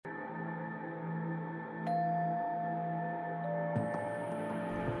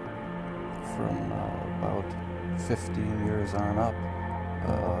from about 15 years on up,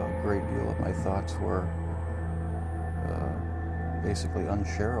 a great deal of my thoughts were basically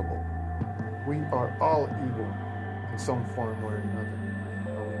unshareable. We are all evil in some form or another.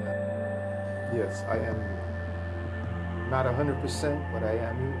 Yes, I am not 100%, but I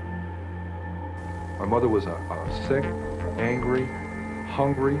am evil. My mother was a sick, angry,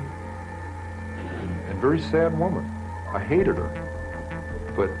 hungry, and very sad woman. I hated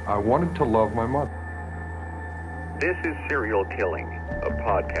her, but I wanted to love my mother. This is Serial Killing, a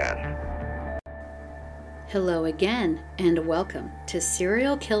podcast. Hello again, and welcome to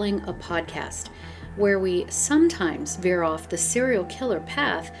Serial Killing, a podcast, where we sometimes veer off the serial killer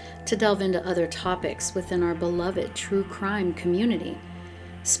path to delve into other topics within our beloved true crime community.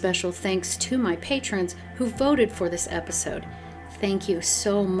 Special thanks to my patrons who voted for this episode. Thank you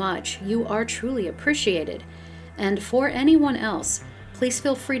so much. You are truly appreciated. And for anyone else, please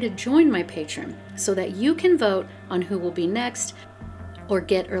feel free to join my Patreon so that you can vote on who will be next or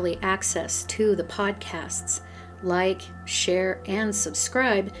get early access to the podcasts. Like, share, and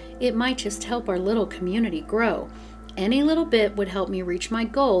subscribe. It might just help our little community grow. Any little bit would help me reach my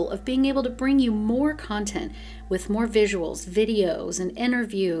goal of being able to bring you more content with more visuals, videos, and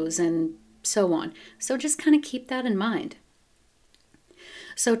interviews, and so on. So just kind of keep that in mind.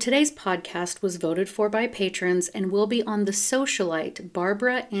 So today's podcast was voted for by patrons and will be on the socialite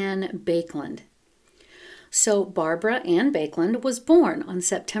Barbara Ann Baekeland. So Barbara Ann Baekeland was born on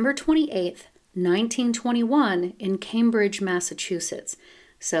September 28th, 1921 in Cambridge, Massachusetts.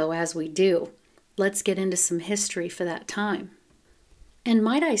 So as we do, let's get into some history for that time. And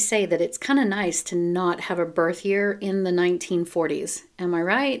might I say that it's kind of nice to not have a birth year in the 1940s, am I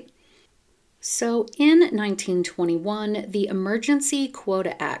right? So in 1921, the Emergency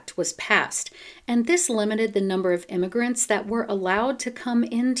Quota Act was passed, and this limited the number of immigrants that were allowed to come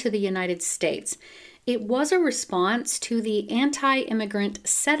into the United States. It was a response to the anti-immigrant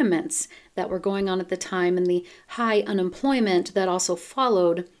sentiments that were going on at the time and the high unemployment that also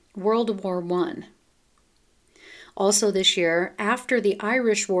followed World War I. Also this year, after the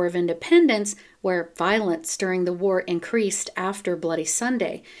Irish War of Independence, where violence during the war increased after Bloody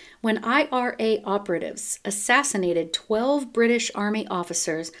Sunday, when IRA operatives assassinated 12 British Army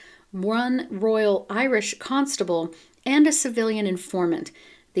officers, one Royal Irish constable, and a civilian informant,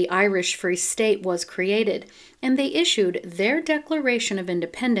 the Irish Free State was created, and they issued their Declaration of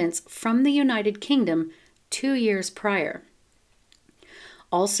Independence from the United Kingdom 2 years prior.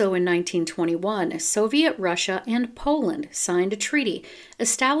 Also in 1921, Soviet Russia and Poland signed a treaty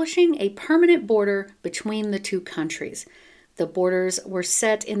establishing a permanent border between the two countries. The borders were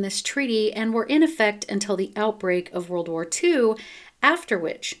set in this treaty and were in effect until the outbreak of World War II, after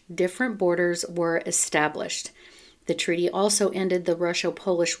which different borders were established. The treaty also ended the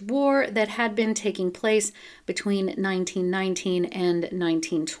Russo-Polish War that had been taking place between 1919 and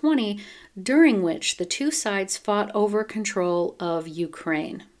 1920, during which the two sides fought over control of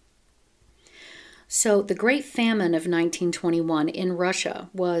Ukraine. So the Great Famine of 1921 in Russia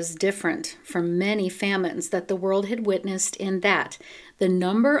was different from many famines that the world had witnessed in that the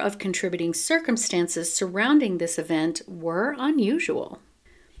number of contributing circumstances surrounding this event were unusual.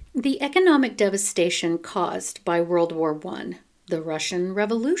 The economic devastation caused by World War I, the Russian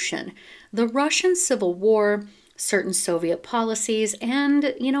Revolution, the Russian Civil War, certain Soviet policies,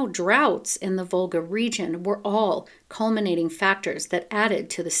 and, droughts in the Volga region were all culminating factors that added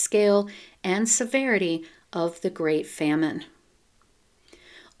to the scale and severity of the Great Famine.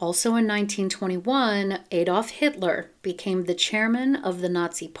 Also in 1921, Adolf Hitler became the chairman of the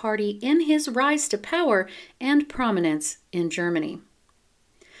Nazi Party in his rise to power and prominence in Germany.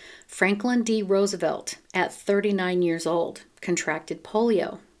 Franklin D. Roosevelt, at 39 years old, contracted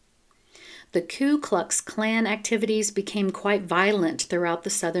polio. The Ku Klux Klan activities became quite violent throughout the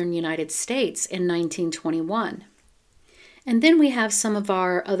southern United States in 1921. And then we have some of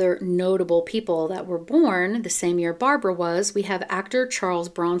our other notable people that were born the same year Barbara was. We have actor Charles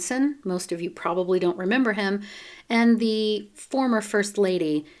Bronson, most of you probably don't remember him, and the former First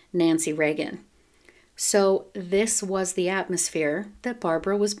Lady Nancy Reagan. So this was the atmosphere that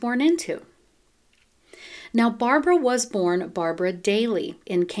Barbara was born into. Now, Barbara was born Barbara Daly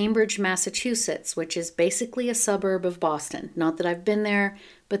in Cambridge, Massachusetts, which is basically a suburb of Boston. Not that I've been there,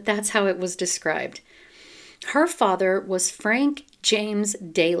 but that's how it was described. Her father was Frank James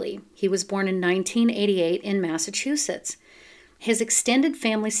Daly. He was born in 1988 in Massachusetts. His extended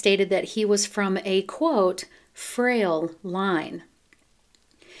family stated that he was from a, quote, frail line.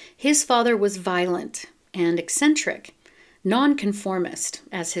 His father was violent and eccentric, nonconformist,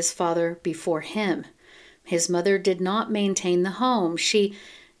 as his father before him. His mother did not maintain the home. She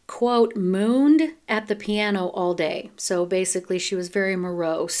quote, mooned at the piano all day. So basically she was very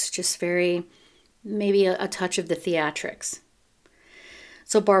morose, just very, maybe a touch of the theatrics.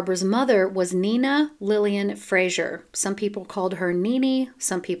 So Barbara's mother was Nina Lillian Fraser. Some people called her Nini,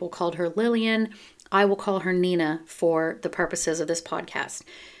 some people called her Lillian. I will call her Nina for the purposes of this podcast.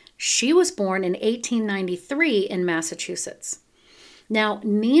 She was born in 1893 in Massachusetts. Now,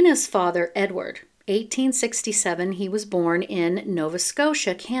 Nina's father, Edward, 1867, he was born in Nova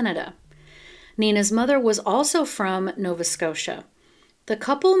Scotia, Canada. Nina's mother was also from Nova Scotia. The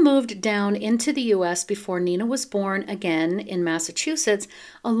couple moved down into the U.S. before Nina was born again in Massachusetts,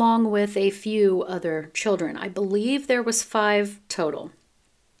 along with a few other children. I believe there was 5 total.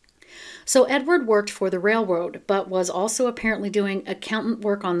 So Edward worked for the railroad, but was also apparently doing accountant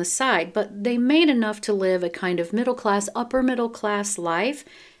work on the side. But they made enough to live a kind of middle class, upper middle class life,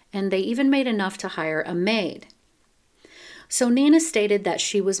 and they even made enough to hire a maid. So Nina stated that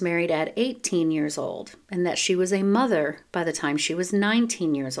she was married at 18 years old and that she was a mother by the time she was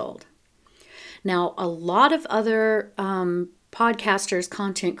 19 years old. Now, a lot of other podcasters,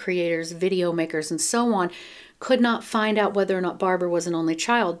 content creators, video makers, and so on could not find out whether or not Barbara was an only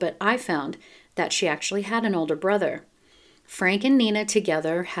child, but I found that she actually had an older brother. Frank and Nina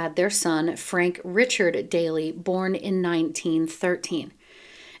together had their son, Frank Richard Daly, born in 1913.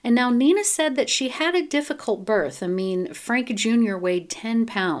 And now Nina said that she had a difficult birth. I mean, Frank Jr. weighed 10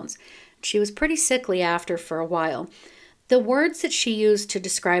 pounds. She was pretty sickly after for a while. The words that she used to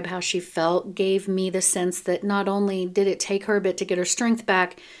describe how she felt gave me the sense that not only did it take her a bit to get her strength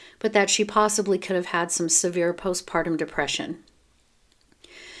back, but that she possibly could have had some severe postpartum depression.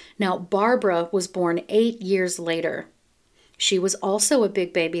 Now, Barbara was born 8 years later. She was also a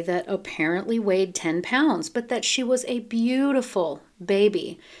big baby that apparently weighed 10 pounds, but that she was a beautiful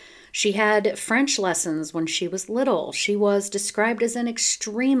baby. She had French lessons when she was little. She was described as an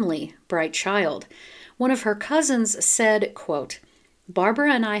extremely bright child. One of her cousins said, quote,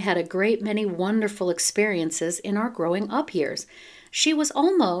 "Barbara and I had a great many wonderful experiences in our growing up years. She was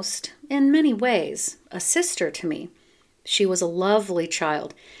almost, in many ways, a sister to me. She was a lovely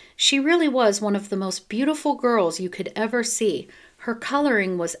child. She really was one of the most beautiful girls you could ever see. Her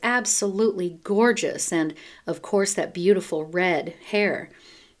coloring was absolutely gorgeous, and, of course, that beautiful red hair.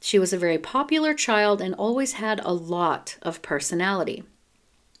 She was a very popular child and always had a lot of personality."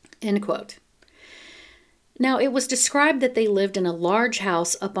 End quote. Now, it was described that they lived in a large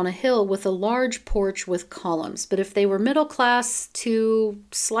house up on a hill with a large porch with columns. But if they were middle class to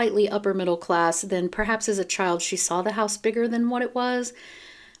slightly upper middle class, then perhaps as a child she saw the house bigger than what it was.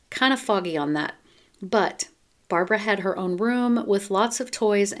 Kind of foggy on that. But Barbara had her own room with lots of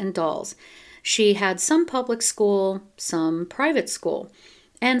toys and dolls. She had some public school, some private school.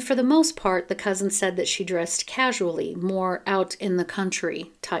 And for the most part, the cousin said that she dressed casually, more out in the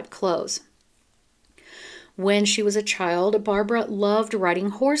country type clothes. When she was a child, Barbara loved riding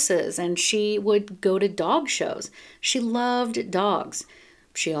horses and she would go to dog shows. She loved dogs.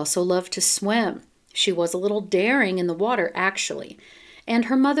 She also loved to swim. She was a little daring in the water, actually. And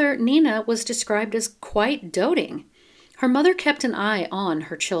her mother, Nina, was described as quite doting. Her mother kept an eye on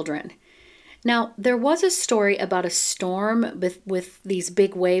her children. Now, there was a story about a storm with these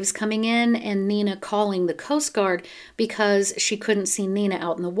big waves coming in and Nina calling the Coast Guard because she couldn't see Nina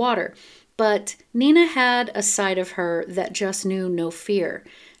out in the water. But Nina had a side of her that just knew no fear.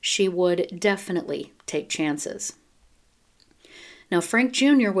 She would definitely take chances. Now, Frank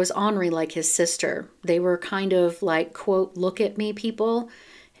Jr. was ornery like his sister. They were kind of like, quote, look at me people.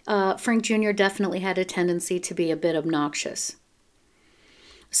 Frank Jr. definitely had a tendency to be a bit obnoxious.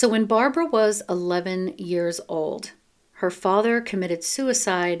 So when Barbara was 11 years old, her father committed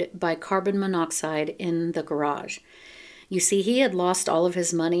suicide by carbon monoxide in the garage. You see, he had lost all of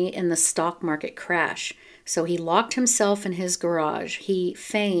his money in the stock market crash, so he locked himself in his garage. He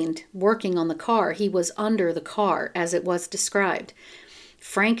feigned working on the car. He was under the car, as it was described.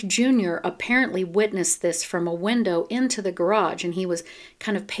 Frank Jr. apparently witnessed this from a window into the garage, and he was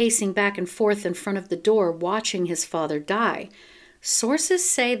kind of pacing back and forth in front of the door, watching his father die. Sources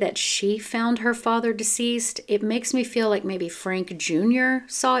say that she found her father deceased. It makes me feel like maybe Frank Jr.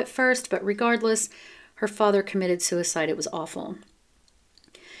 saw it first, but regardless, her father committed suicide. It was awful.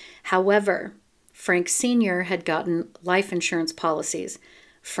 However, Frank Sr. had gotten life insurance policies.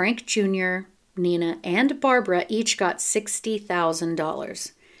 Frank Jr., Nina, and Barbara each got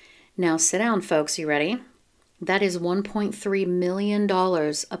 $60,000. Now sit down, folks. You ready? That is $1.3 million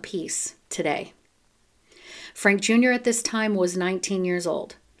apiece today. Frank Jr. at this time was 19 years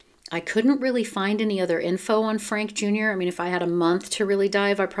old. I couldn't really find any other info on Frank Jr. I mean, if I had a month to really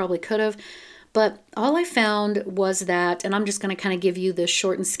dive, I probably could have. But all I found was that, and I'm just going to kind of give you the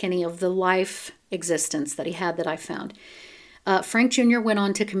short and skinny of the life existence that he had that I found. Frank Jr. went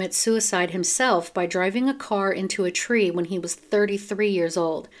on to commit suicide himself by driving a car into a tree when he was 33 years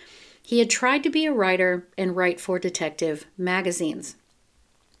old. He had tried to be a writer and write for detective magazines.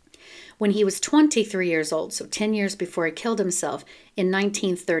 When he was 23 years old, so 10 years before he killed himself, in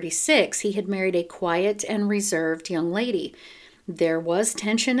 1936, he had married a quiet and reserved young lady. There was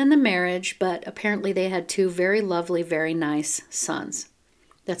tension in the marriage, but apparently they had 2 very lovely, very nice sons.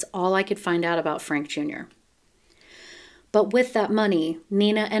 That's all I could find out about Frank Jr. But with that money,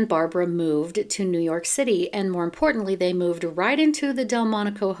 Nina and Barbara moved to New York City, and more importantly, they moved right into the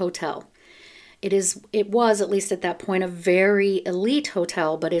Delmonico Hotel. It was, at least at that point, a very elite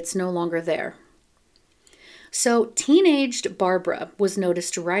hotel, but it's no longer there. So teenaged Barbara was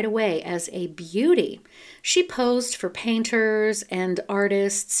noticed right away as a beauty. She posed for painters and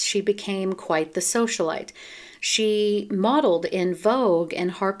artists. She became quite the socialite. She modeled in Vogue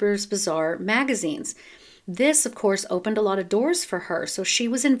and Harper's Bazaar magazines. This, of course, opened a lot of doors for her, so she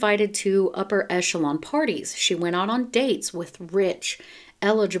was invited to upper echelon parties. She went out on dates with rich,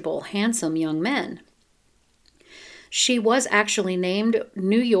 eligible, handsome young men. She was actually named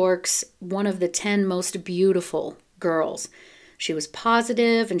New York's one of the 10 most beautiful girls. She was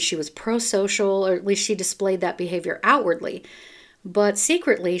positive and she was pro-social, or at least she displayed that behavior outwardly. But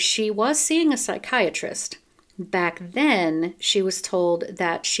secretly, she was seeing a psychiatrist. Back then, she was told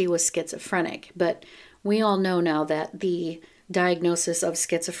that she was schizophrenic, but we all know now that the diagnosis of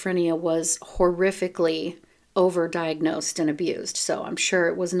schizophrenia was horrifically overdiagnosed and abused, so I'm sure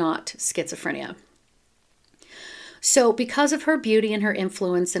it was not schizophrenia. So because of her beauty and her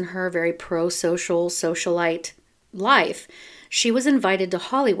influence and her very pro-social, socialite life, she was invited to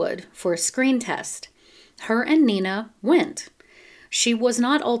Hollywood for a screen test. Her and Nina went. She was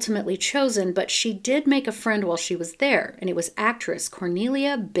not ultimately chosen, but she did make a friend while she was there, and it was actress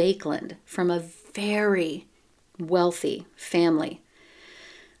Cornelia Baekeland from a very wealthy family.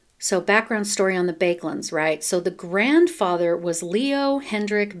 So background story on the Baekelands, right? So the grandfather was Leo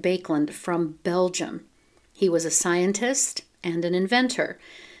Hendrik Baekeland from Belgium. He was a scientist and an inventor.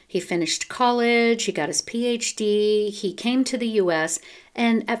 He finished college, he got his PhD, he came to the US,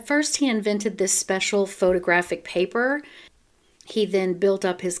 and at first he invented this special photographic paper. He then built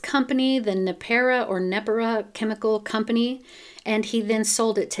up his company, the Nepera Chemical Company, and he then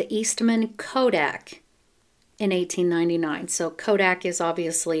sold it to Eastman Kodak in 1899. So Kodak is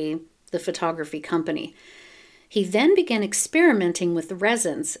obviously the photography company. He then began experimenting with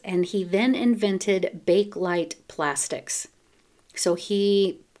resins, and he then invented Bakelite plastics. So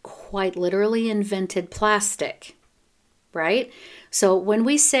he quite literally invented plastic, right? So when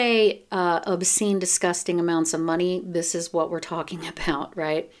we say obscene, disgusting amounts of money, this is what we're talking about,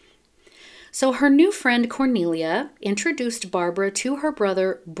 right? So her new friend Cornelia introduced Barbara to her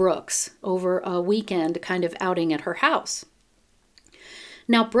brother Brooks over a weekend kind of outing at her house.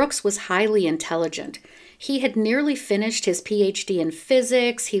 Now Brooks was highly intelligent. He had nearly finished his PhD in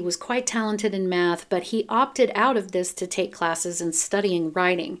physics. He was quite talented in math, but he opted out of this to take classes in studying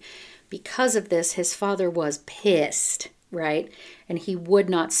writing. Because of this, his father was pissed, right? And he would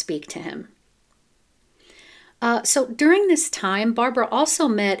not speak to him. So during this time, Barbara also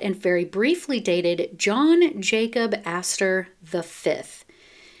met and very briefly dated John Jacob Astor V.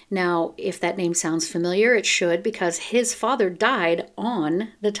 Now, if that name sounds familiar, it should, because his father died on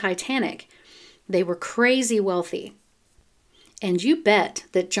the Titanic. They were crazy wealthy. And you bet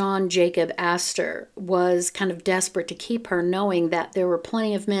that John Jacob Astor was kind of desperate to keep her, knowing that there were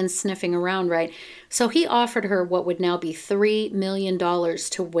plenty of men sniffing around, right? So he offered her what would now be $3 million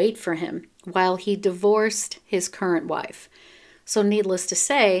to wait for him while he divorced his current wife. So needless to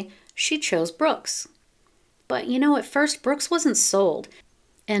say, she chose Brooks. But at first Brooks wasn't sold,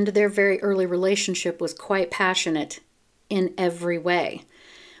 and their very early relationship was quite passionate in every way.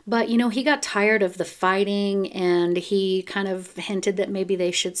 But, he got tired of the fighting, and he kind of hinted that maybe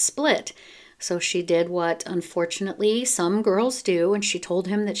they should split. So she did what, unfortunately, some girls do, and she told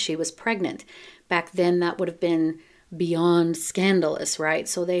him that she was pregnant. Back then, that would have been beyond scandalous, right?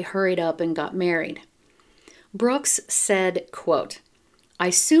 So they hurried up and got married. Brooks said, quote, "I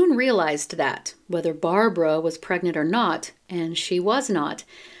soon realized that, whether Barbara was pregnant or not, and she was not,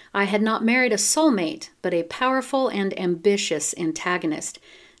 I had not married a soulmate, but a powerful and ambitious antagonist.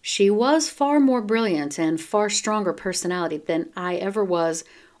 She was far more brilliant and far stronger personality than I ever was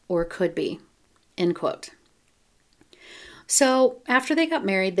or could be." End quote. So, after they got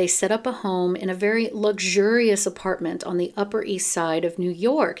married, they set up a home in a very luxurious apartment on the Upper East Side of New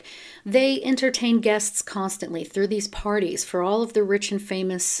York. They entertained guests constantly through these parties for all of the rich and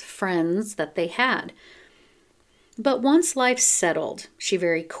famous friends that they had. But once life settled, she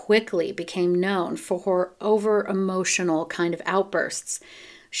very quickly became known for her over-emotional kind of outbursts.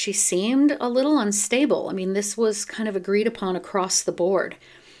 She seemed a little unstable. I mean, this was kind of agreed upon across the board.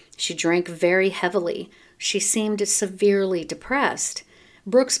 She drank very heavily. She seemed severely depressed.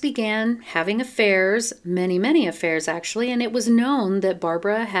 Brooks began having affairs, many, many affairs actually, and it was known that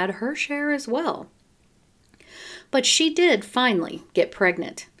Barbara had her share as well. But she did finally get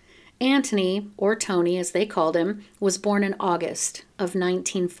pregnant. Anthony, or Tony as they called him, was born in August of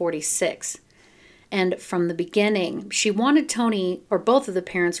 1946. And from the beginning, she wanted Tony, or both of the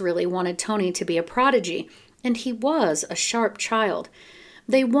parents really wanted Tony to be a prodigy, and he was a sharp child.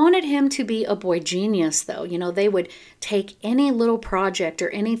 They wanted him to be a boy genius, though. They would take any little project or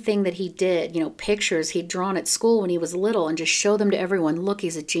anything that he did, pictures he'd drawn at school when he was little, and just show them to everyone. Look,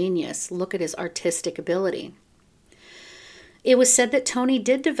 he's a genius. Look at his artistic ability. It was said that Tony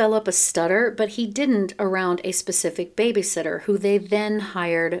did develop a stutter, but he didn't around a specific babysitter, who they then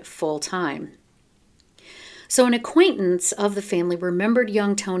hired full-time. So an acquaintance of the family remembered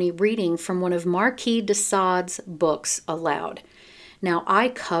young Tony reading from one of Marquis de Sade's books aloud. Now, I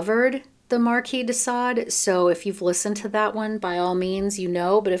covered the Marquis de Sade, so if you've listened to that one, by all means,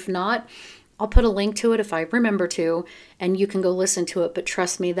 but if not, I'll put a link to it if I remember to, and you can go listen to it, but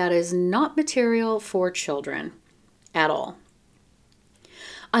trust me, that is not material for children at all.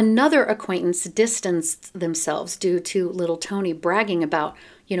 Another acquaintance distanced themselves due to little Tony bragging about,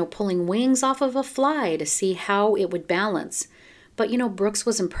 pulling wings off of a fly to see how it would balance. But, Brooks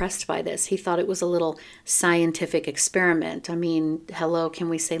was impressed by this. He thought it was a little scientific experiment. I mean, hello, can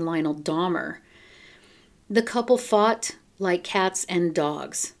we say Lionel Dahmer? The couple fought like cats and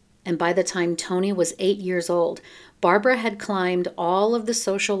dogs. And by the time Tony was 8 years old, Barbara had climbed all of the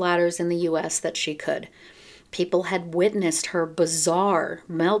social ladders in the U.S. that she could. People had witnessed her bizarre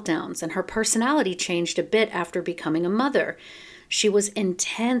meltdowns, and her personality changed a bit after becoming a mother. She was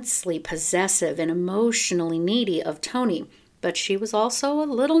intensely possessive and emotionally needy of Tony, but she was also a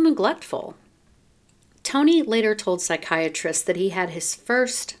little neglectful. Tony later told psychiatrists that he had his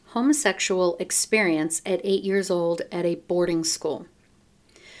first homosexual experience at 8 years old at a boarding school.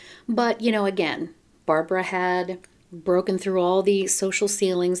 But, again, Barbara had broken through all the social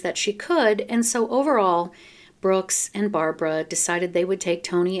ceilings that she could, and so overall, Brooks and Barbara decided they would take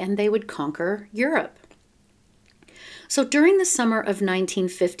Tony and they would conquer Europe. So during the summer of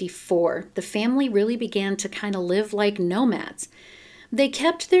 1954, the family really began to kind of live like nomads. They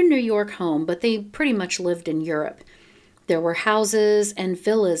kept their New York home, but they pretty much lived in Europe. There were houses and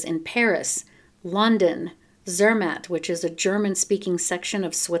villas in Paris, London, Zermatt, which is a German-speaking section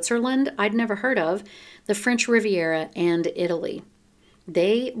of Switzerland I'd never heard of, the French Riviera, and Italy.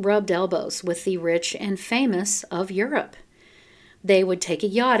 They rubbed elbows with the rich and famous of Europe. They would take a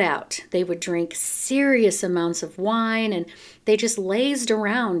yacht out. They would drink serious amounts of wine, and they just lazed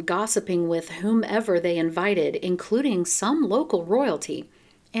around gossiping with whomever they invited, including some local royalty.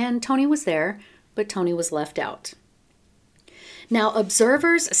 And Tony was there, but Tony was left out. Now,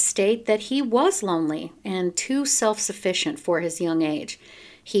 observers state that he was lonely and too self-sufficient for his young age.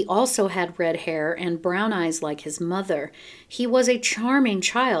 He also had red hair and brown eyes like his mother. He was a charming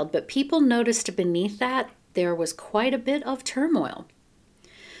child, but people noticed beneath that there was quite a bit of turmoil.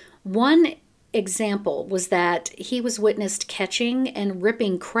 One example was that he was witnessed catching and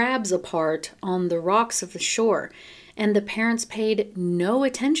ripping crabs apart on the rocks of the shore, and the parents paid no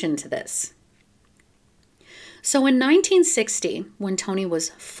attention to this. So in 1960, when Tony was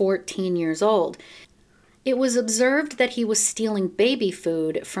 14 years old, it was observed that he was stealing baby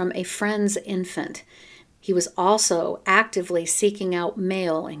food from a friend's infant. He was also actively seeking out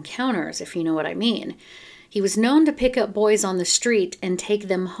male encounters, if you know what I mean. He was known to pick up boys on the street and take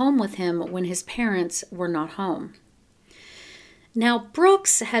them home with him when his parents were not home. Now,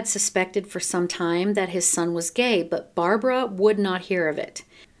 Brooks had suspected for some time that his son was gay, but Barbara would not hear of it.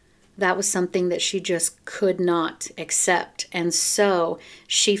 That was something that she just could not accept, and so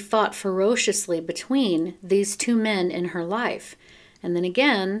she fought ferociously between these two men in her life. And then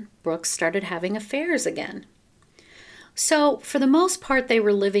again, Brooks started having affairs again. So, for the most part, they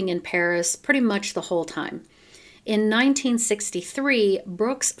were living in Paris pretty much the whole time. In 1963,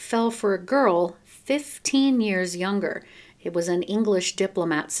 Brooks fell for a girl 15 years younger. It was an English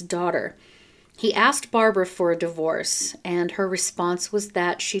diplomat's daughter. He asked Barbara for a divorce, and her response was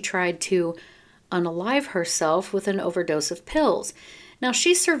that she tried to unalive herself with an overdose of pills. Now,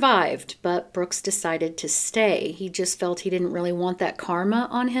 she survived, but Brooks decided to stay. He just felt he didn't really want that karma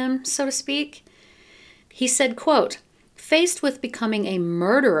on him, so to speak. He said, quote, "Faced with becoming a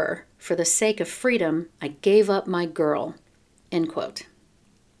murderer for the sake of freedom, I gave up my girl," end quote.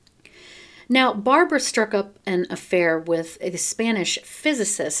 Now, Barbara struck up an affair with a Spanish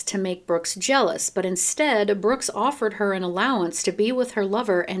physicist to make Brooks jealous, but instead, Brooks offered her an allowance to be with her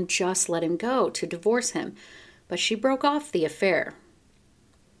lover and just let him go, to divorce him. But she broke off the affair.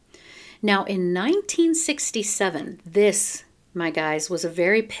 Now, in 1967, this, my guys, was a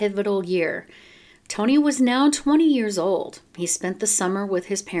very pivotal year. Tony was now 20 years old. He spent the summer with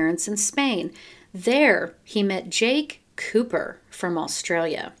his parents in Spain. There, he met Jake Cooper from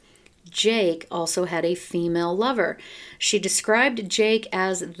Australia. Jake also had a female lover. She described Jake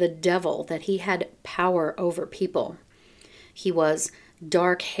as the devil, that he had power over people. He was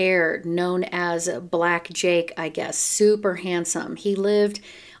dark-haired, known as Black Jake, I guess, super handsome. He lived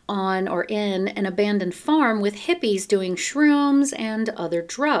on or in an abandoned farm with hippies doing shrooms and other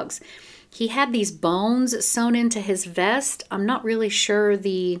drugs. He had these bones sewn into his vest. I'm not really sure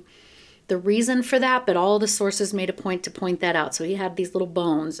the reason for that, but all the sources made a point to point that out. So he had these little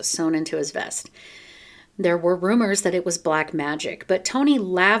bones sewn into his vest. There were rumors that it was black magic, but Tony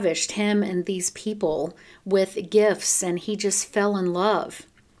lavished him and these people with gifts, and he just fell in love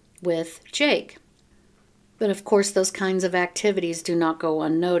with Jake. But of course, those kinds of activities do not go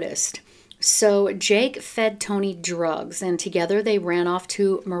unnoticed. So Jake fed Tony drugs, and together they ran off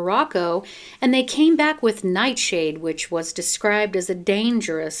to Morocco, and they came back with nightshade, which was described as a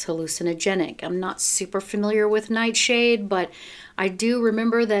dangerous hallucinogenic. I'm not super familiar with nightshade, but I do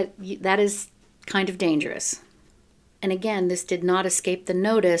remember that that is kind of dangerous. And again, this did not escape the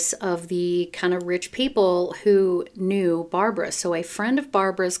notice of the kind of rich people who knew Barbara. So a friend of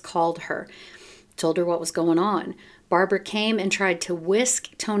Barbara's called her, told her what was going on. Barbara came and tried to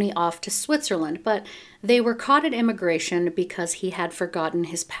whisk Tony off to Switzerland, but they were caught at immigration because he had forgotten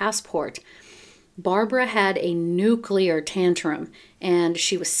his passport. Barbara had a nuclear tantrum, and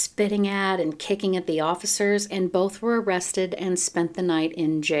she was spitting at and kicking at the officers, and both were arrested and spent the night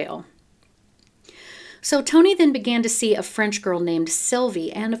in jail. So Tony then began to see a French girl named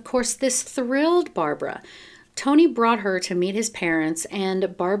Sylvie, and of course this thrilled Barbara. Tony brought her to meet his parents,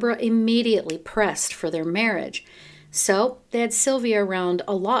 and Barbara immediately pressed for their marriage. So they had Sylvia around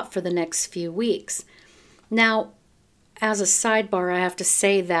a lot for the next few weeks. Now, as a sidebar, I have to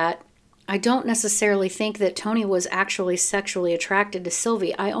say that I don't necessarily think that Tony was actually sexually attracted to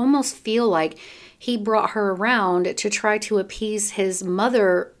Sylvie. I almost feel like he brought her around to try to appease his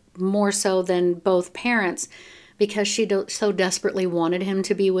mother more so than both parents, because she so desperately wanted him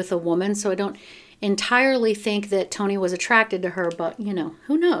to be with a woman. So I don't entirely think that Tony was attracted to her, but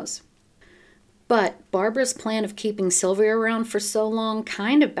who knows? But Barbara's plan of keeping Sylvia around for so long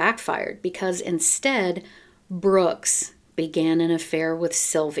kind of backfired, because instead, Brooks began an affair with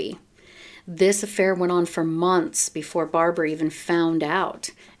Sylvie. This affair went on for months before Barbara even found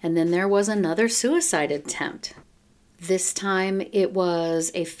out. And then there was another suicide attempt. This time it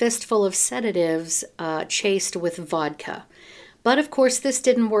was a fistful of sedatives chased with vodka. But of course this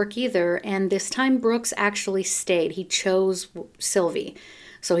didn't work either, and this time Brooks actually stayed. He chose Sylvie.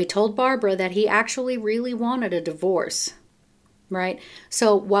 So he told Barbara that he actually really wanted a divorce, right?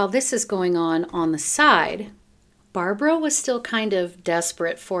 So while this is going on the side, Barbara was still kind of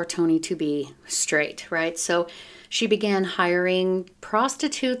desperate for Tony to be straight, right? So she began hiring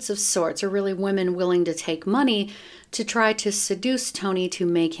prostitutes of sorts, or really women willing to take money to try to seduce Tony to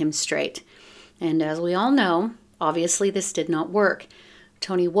make him straight. And as we all know, obviously this did not work.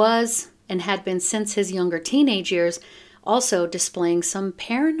 Tony was, and had been since his younger teenage years, also displaying some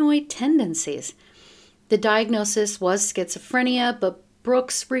paranoid tendencies. The diagnosis was schizophrenia, but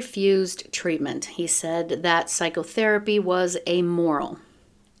Brooks refused treatment. He said that psychotherapy was amoral.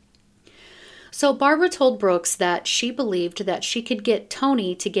 So Barbara told Brooks that she believed that she could get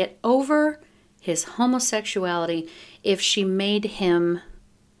Tony to get over his homosexuality if she made him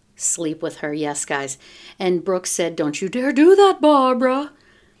sleep with her. Yes, guys. And Brooks said, "Don't you dare do that, Barbara."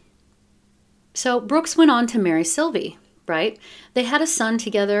 So Brooks went on to marry Sylvie, right? They had a son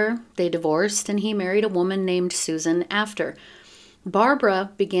together, they divorced, and he married a woman named Susan after.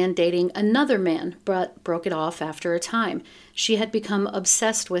 Barbara began dating another man, but broke it off after a time. She had become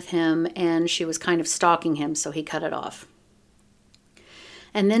obsessed with him, and she was kind of stalking him, so he cut it off.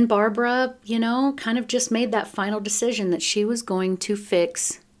 And then Barbara, kind of just made that final decision that she was going to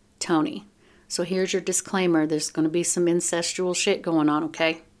fix Tony. So here's your disclaimer. There's going to be some incestual shit going on,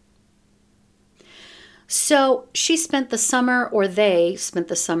 okay? So they spent the summer of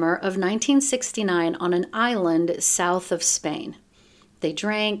 1969 on an island south of Spain. They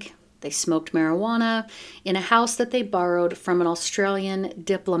drank, they smoked marijuana in a house that they borrowed from an Australian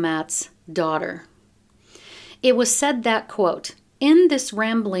diplomat's daughter. It was said that, quote, in this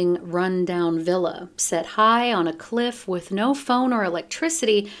rambling, run-down villa, set high on a cliff with no phone or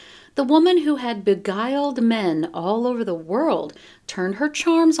electricity, the woman who had beguiled men all over the world turned her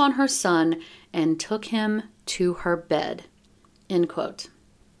charms on her son and took him to her bed, end quote.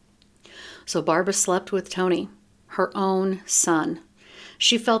 So Barbara slept with Tony, her own son.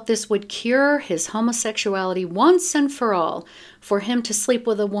 She felt this would cure his homosexuality once and for all, for him to sleep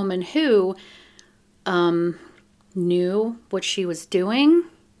with a woman who knew what she was doing.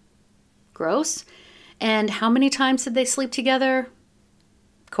 Gross. And how many times did they sleep together?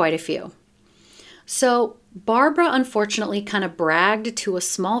 Quite a few. So Barbara unfortunately kind of bragged to a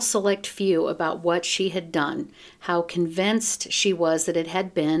small select few about what she had done, how convinced she was that it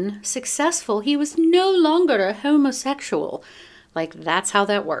had been successful. He was no longer a homosexual. Like, that's how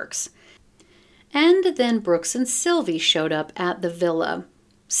that works. And then Brooks and Sylvie showed up at the villa.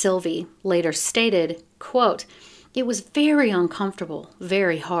 Sylvie later stated, quote, it was very uncomfortable,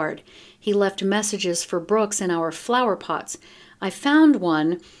 very hard. He left messages for Brooks in our flower pots. I found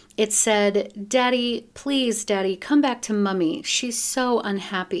one. It said, Daddy, please, Daddy, come back to Mummy. She's so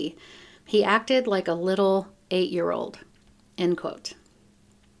unhappy. He acted like a little 8-year-old, end quote.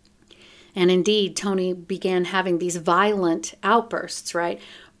 And indeed, Tony began having these violent outbursts, right?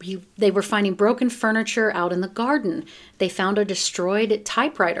 They were finding broken furniture out in the garden. They found a destroyed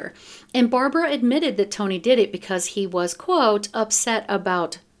typewriter. And Barbara admitted that Tony did it because he was, quote, upset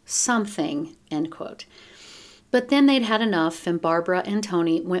about something, end quote. But then they'd had enough, and Barbara and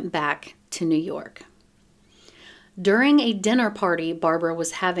Tony went back to New York. During a dinner party Barbara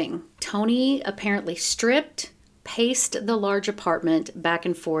was having, Tony apparently stripped, paced the large apartment back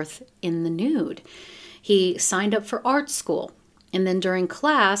and forth in the nude. He signed up for art school. And then during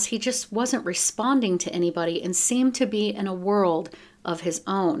class, he just wasn't responding to anybody and seemed to be in a world of his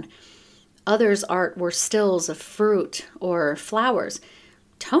own. Others' art were stills of fruit or flowers.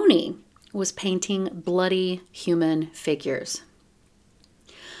 Tony was painting bloody human figures.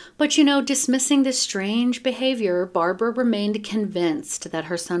 But, dismissing this strange behavior, Barbara remained convinced that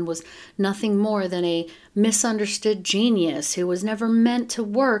her son was nothing more than a misunderstood genius who was never meant to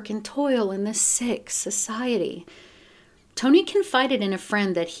work and toil in this sick society. Tony confided in a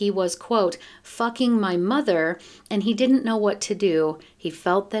friend that he was, quote, fucking my mother, and he didn't know what to do. He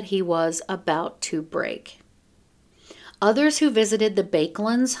felt that he was about to break. Others who visited the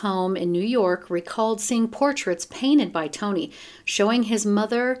Baekeland's home in New York recalled seeing portraits painted by Tony, showing his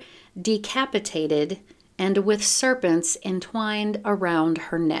mother decapitated and with serpents entwined around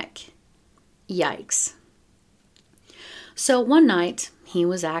her neck. Yikes. So one night, he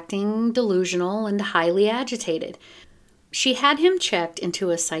was acting delusional and highly agitated. She had him checked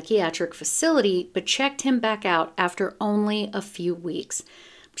into a psychiatric facility, but checked him back out after only a few weeks.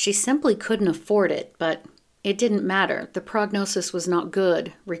 She simply couldn't afford it, but it didn't matter. The prognosis was not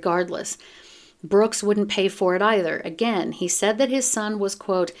good, regardless. Brooks wouldn't pay for it either. Again, he said that his son was,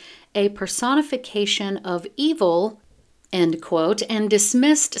 quote, a personification of evil, end quote, and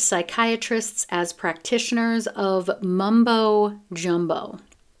dismissed psychiatrists as practitioners of mumbo-jumbo.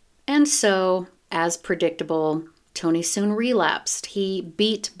 And so, as predictable, Tony soon relapsed. He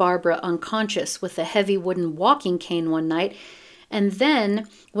beat Barbara unconscious with a heavy wooden walking cane one night, and then,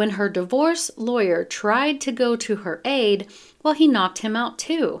 when her divorce lawyer tried to go to her aid, well, he knocked him out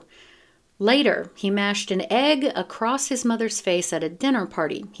too. Later, he mashed an egg across his mother's face at a dinner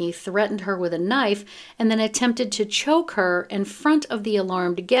party. He threatened her with a knife and then attempted to choke her in front of the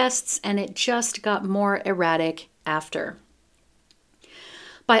alarmed guests, and it just got more erratic after.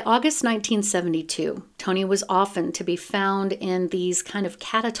 By August 1972, Tony was often to be found in these kind of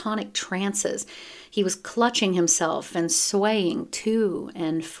catatonic trances. He was clutching himself and swaying to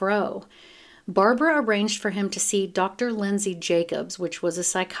and fro. Barbara arranged for him to see Dr. Lindsay Jacobs, which was a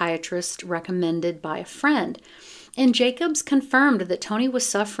psychiatrist recommended by a friend. And Jacobs confirmed that Tony was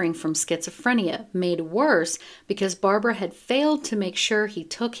suffering from schizophrenia, made worse because Barbara had failed to make sure he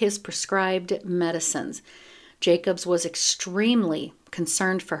took his prescribed medicines. Jacobs was extremely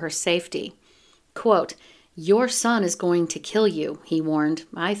concerned for her safety. Quote, your son is going to kill you, he warned.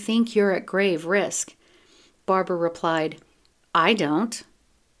 I think you're at grave risk. Barbara replied, I don't.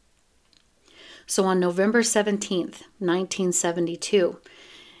 So on November 17th, 1972,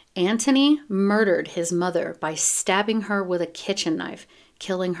 Anthony murdered his mother by stabbing her with a kitchen knife,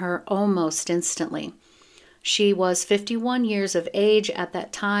 killing her almost instantly. She was 51 years of age at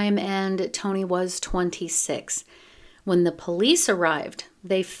that time, and Tony was 26. When the police arrived,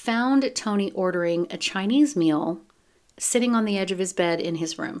 they found Tony ordering a Chinese meal, sitting on the edge of his bed in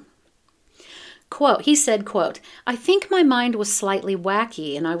his room. Quote, he said, quote, "I think my mind was slightly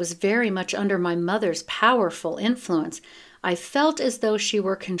wacky and I was very much under my mother's powerful influence. I felt as though she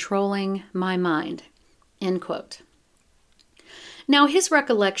were controlling my mind." End quote. Now, his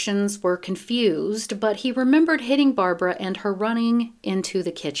recollections were confused, but he remembered hitting Barbara and her running into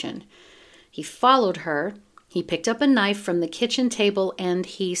the kitchen. He followed her. He picked up a knife from the kitchen table and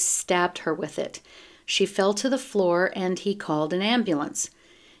he stabbed her with it. She fell to the floor and he called an ambulance.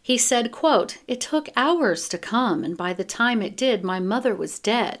 He said, quote, "It took hours to come, and by the time it did, my mother was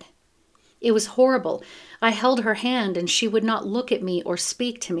dead. It was horrible. I held her hand and she would not look at me or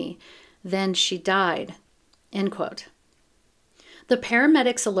speak to me. Then she died." End quote. The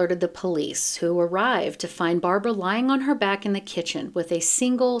paramedics alerted the police, who arrived to find Barbara lying on her back in the kitchen with a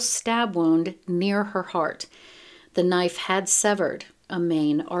single stab wound near her heart. The knife had severed a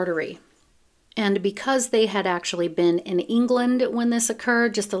main artery. And because they had actually been in England when this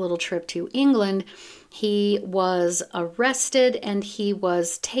occurred, just a little trip to England, he was arrested and he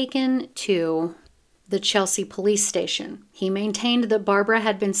was taken to the Chelsea police station. He maintained that Barbara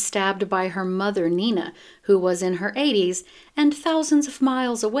had been stabbed by her mother, Nina, who was in her 80s and thousands of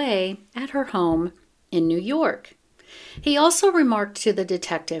miles away at her home in New York. He also remarked to the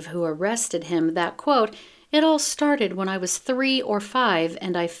detective who arrested him that, quote, "It all started when I was 3 or 5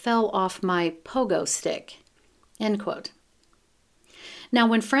 and I fell off my pogo stick." End quote. Now,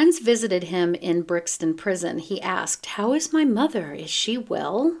 when friends visited him in Brixton prison, he asked, "How is my mother? Is she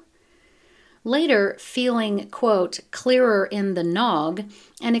well?" Later, feeling, quote, clearer in the nog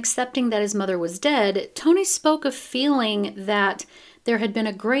and accepting that his mother was dead, Tony spoke of feeling that there had been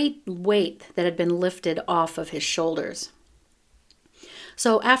a great weight that had been lifted off of his shoulders.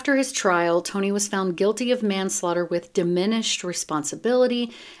 So after his trial, Tony was found guilty of manslaughter with diminished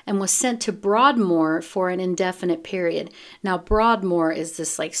responsibility and was sent to Broadmoor for an indefinite period. Now, Broadmoor is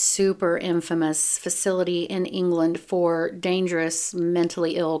this like super infamous facility in England for dangerous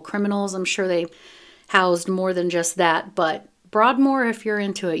mentally ill criminals. I'm sure they housed more than just that, but Broadmoor, if you're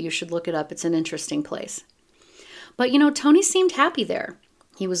into it, you should look it up. It's an interesting place. But, you know, Tony seemed happy there.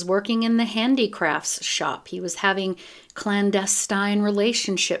 He was working in the handicrafts shop. He was having clandestine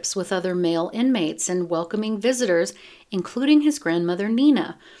relationships with other male inmates and welcoming visitors, including his grandmother,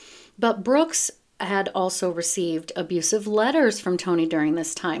 Nina. But Brooks had also received abusive letters from Tony during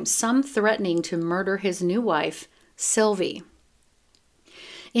this time, some threatening to murder his new wife, Sylvie.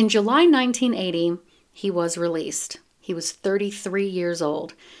 In July 1980, he was released. He was 33 years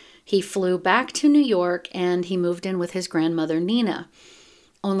old. He flew back to New York and he moved in with his grandmother, Nina.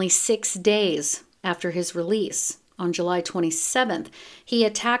 Only 6 days after his release, on July 27th, he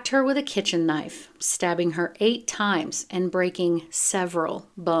attacked her with a kitchen knife, stabbing her 8 times and breaking several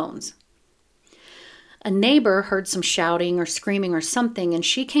bones. A neighbor heard some shouting or screaming or something, and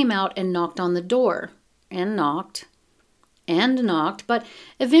she came out and knocked on the door, and knocked, but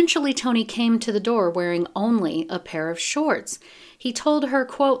eventually Tony came to the door wearing only a pair of shorts. He told her,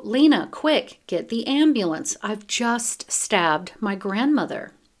 quote, "Lena, quick, get the ambulance. I've just stabbed my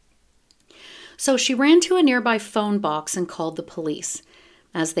grandmother." So she ran to a nearby phone box and called the police.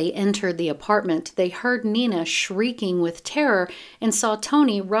 As they entered the apartment, they heard Nina shrieking with terror and saw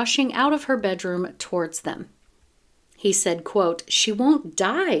Tony rushing out of her bedroom towards them. He said, quote, "She won't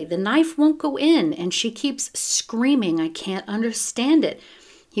die. The knife won't go in, and she keeps screaming. I can't understand it."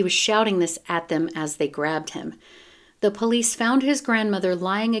 He was shouting this at them as they grabbed him. The police found his grandmother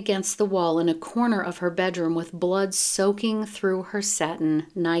lying against the wall in a corner of her bedroom with blood soaking through her satin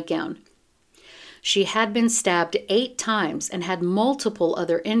nightgown. She had been stabbed 8 times and had multiple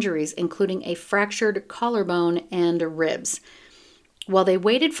other injuries, including a fractured collarbone and ribs. While they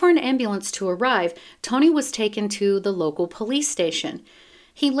waited for an ambulance to arrive, Tony was taken to the local police station.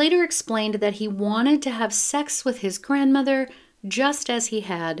 He later explained that he wanted to have sex with his grandmother just as he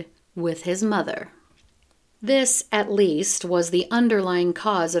had with his mother. This, at least, was the underlying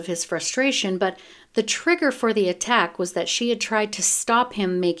cause of his frustration, but the trigger for the attack was that she had tried to stop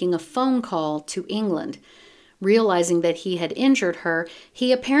him making a phone call to England. Realizing that he had injured her,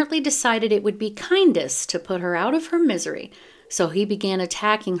 he apparently decided it would be kindest to put her out of her misery, so he began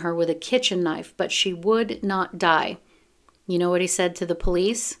attacking her with a kitchen knife, but she would not die. You know what he said to the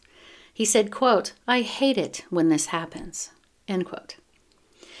police? He said, quote, "I hate it when this happens," end quote.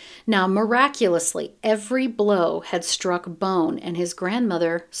 Now, miraculously, every blow had struck bone and his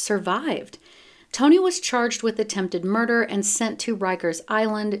grandmother survived. Tony was charged with attempted murder and sent to Rikers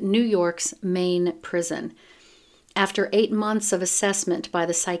Island, New York's main prison. After 8 months of assessment by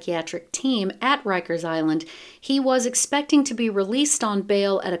the psychiatric team at Rikers Island, he was expecting to be released on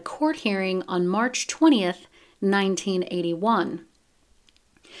bail at a court hearing on March 20th, 1981.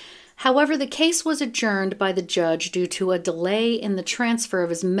 However, the case was adjourned by the judge due to a delay in the transfer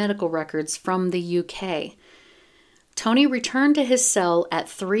of his medical records from the UK. Tony returned to his cell at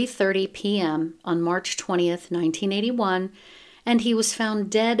 3:30 p.m. on March 20th, 1981, and he was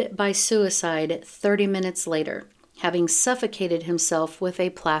found dead by suicide 30 minutes later, having suffocated himself with a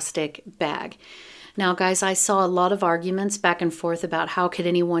plastic bag. Now, guys, I saw a lot of arguments back and forth about how could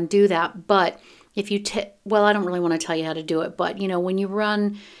anyone do that, but if you, I don't really want to tell you how to do it, but, when you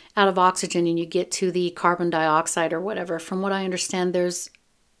run out of oxygen and you get to the carbon dioxide or whatever, from what I understand, there's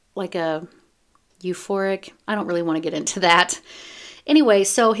like a euphoric, I don't really want to get into that. Anyway,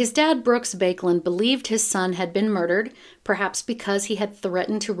 so his dad, Brooks Baekeland, believed his son had been murdered, perhaps because he had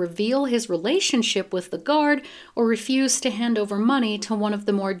threatened to reveal his relationship with the guard or refused to hand over money to one of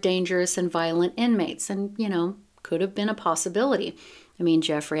the more dangerous and violent inmates. And, could have been a possibility. I mean,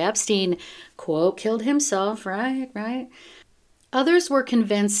 Jeffrey Epstein, quote, killed himself, right? Others were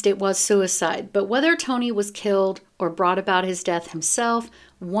convinced it was suicide, but whether Tony was killed or brought about his death himself,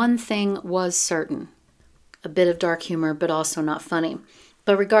 one thing was certain. A bit of dark humor, but also not funny.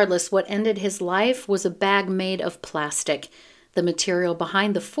 But regardless, what ended his life was a bag made of plastic, the material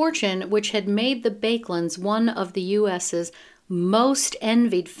behind the fortune which had made the Baekelands one of the U.S.'s most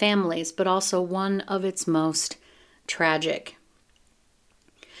envied families, but also one of its most tragic.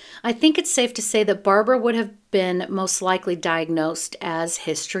 I think it's safe to say that Barbara would have been most likely diagnosed as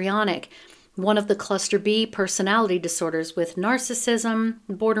histrionic, one of the cluster B personality disorders with narcissism,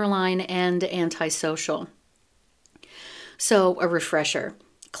 borderline, and antisocial. So, a refresher.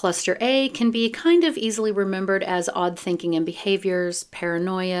 Cluster A can be kind of easily remembered as odd thinking and behaviors,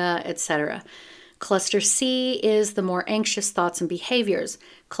 paranoia, etc. Cluster C is the more anxious thoughts and behaviors.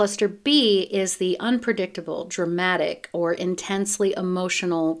 Cluster B is the unpredictable, dramatic, or intensely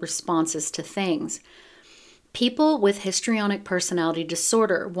emotional responses to things. People with histrionic personality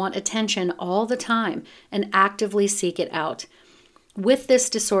disorder want attention all the time and actively seek it out. With this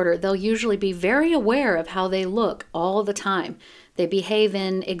disorder, they'll usually be very aware of how they look all the time. They behave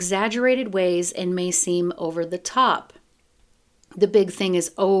in exaggerated ways and may seem over the top. The big thing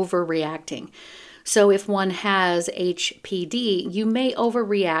is overreacting. So if one has HPD, you may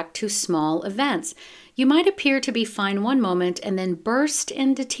overreact to small events. You might appear to be fine one moment and then burst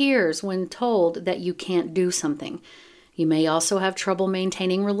into tears when told that you can't do something. You may also have trouble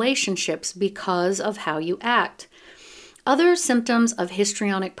maintaining relationships because of how you act. Other symptoms of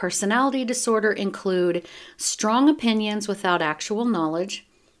histrionic personality disorder include strong opinions without actual knowledge,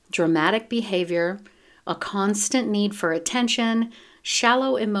 dramatic behavior, a constant need for attention,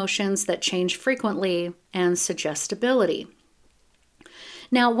 shallow emotions that change frequently, and suggestibility.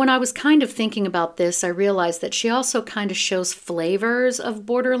 Now, when I was kind of thinking about this, I realized that she also kind of shows flavors of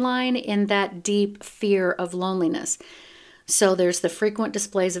borderline in that deep fear of loneliness. So there's the frequent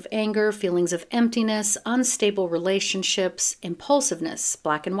displays of anger, feelings of emptiness, unstable relationships, impulsiveness,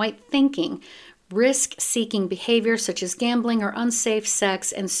 black and white thinking, risk-seeking behavior such as gambling or unsafe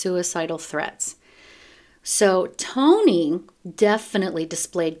sex, and suicidal threats. So Tony definitely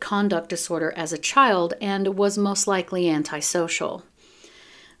displayed conduct disorder as a child and was most likely antisocial.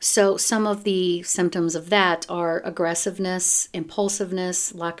 So some of the symptoms of that are aggressiveness,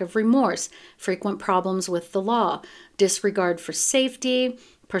 impulsiveness, lack of remorse, frequent problems with the law, disregard for safety,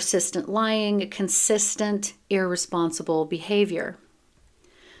 persistent lying, consistent, irresponsible behavior.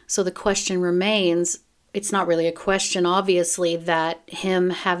 So the question remains, it's not really a question, obviously, that him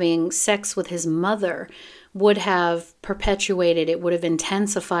having sex with his mother would have perpetuated, it would have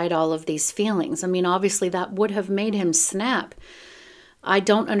intensified all of these feelings. I mean, obviously that would have made him snap. I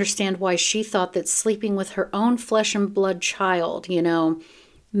don't understand why she thought that sleeping with her own flesh and blood child,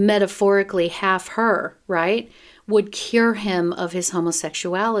 metaphorically half her, right, would cure him of his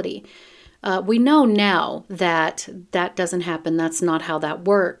homosexuality. We know now that that doesn't happen. That's not how that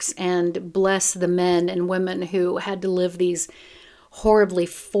works. And bless the men and women who had to live these horribly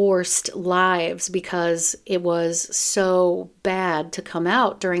forced lives because it was so bad to come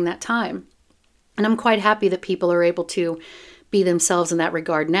out during that time. And I'm quite happy that people are able to be themselves in that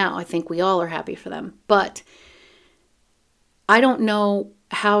regard now. I think we all are happy for them. But I don't know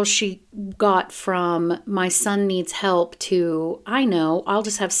how she got from my son needs help to, I know, I'll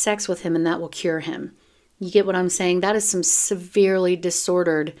just have sex with him and that will cure him. You get what I'm saying? That is some severely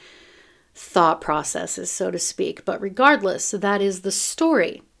disordered thought processes, so to speak. But regardless, that is the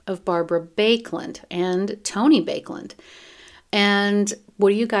story of Barbara Baekeland and Tony Baekeland. And what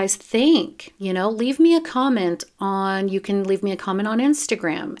do you guys think? Leave me a comment you can leave me a comment on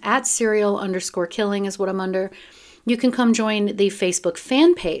Instagram, @serial_killing is what I'm under. You can come join the Facebook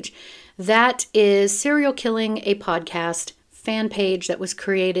fan page. That is Serial Killing, a podcast fan page that was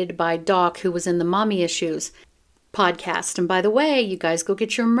created by Doc, who was in the Mommy Issues podcast. And by the way, you guys go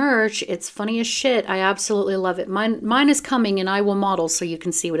get your merch. It's funny as shit. I absolutely love it. Mine is coming, and I will model so you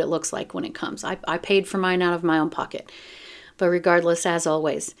can see what it looks like when it comes. I paid for mine out of my own pocket. But regardless, as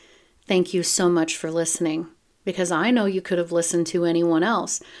always, thank you so much for listening, because I know you could have listened to anyone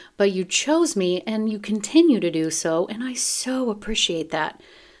else, but you chose me and you continue to do so, and I so appreciate that.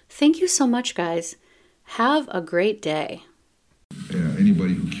 Thank you so much, guys. Have a great day.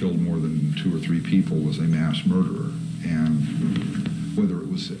 Anybody who killed more than 2 or 3 people was a mass murderer, and whether it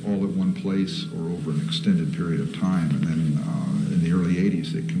was all at one place or over an extended period of time. And then in the early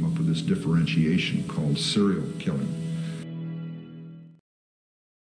 80s, they came up with this differentiation called serial killing.